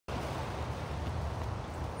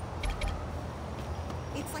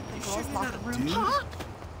Girls locked in the room. Huh?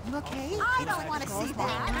 You okay? I don't want to see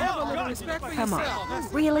that. Have a little respect for Come yourself.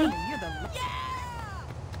 on. Really? You're the...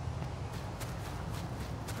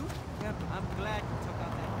 I'm glad you took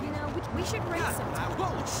out that. You know, we should race sometime.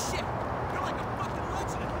 Holy shit! You're like a fucking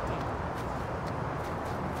legend.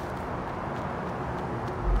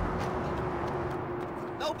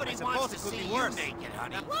 Nobody wants to see you naked,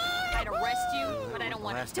 honey. I'd arrest you, but I don't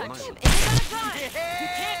want to touch you. It's gonna run. You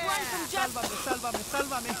can't run from justice.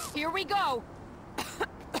 Sálvame. Here we go.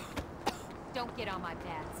 Don't get on my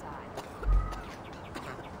bad side.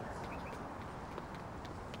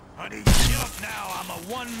 Honey, look now, I'm a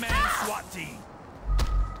one-man SWAT team.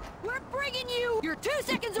 We're bringing you! You're 2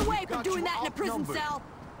 seconds away from doing that in a prison cell!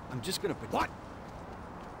 I'm just gonna... What?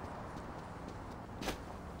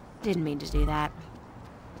 Didn't mean to do that.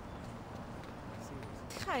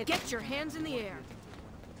 Get your hands in the air.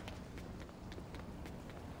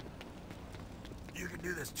 You can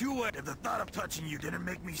do this too wet if the thought of touching you didn't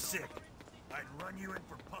make me sick. I'd run you in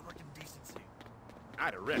for public indecency.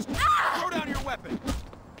 I'd arrest you. Throw down your weapon.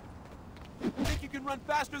 Think you can run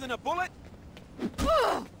faster than a bullet?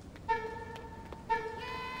 I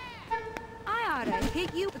ought to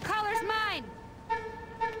hit you. The collar's mine!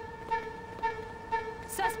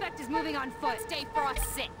 Suspect is moving on foot. Stay frost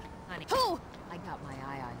sick, honey. Who? I got my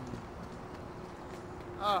eye on you.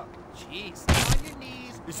 Oh, jeez. On your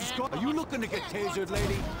knees. Are you looking to get tasered,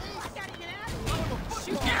 lady?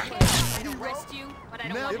 Shoot! I'd arrest you, but I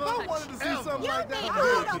don't want to touch you. You mean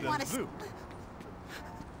I don't want to...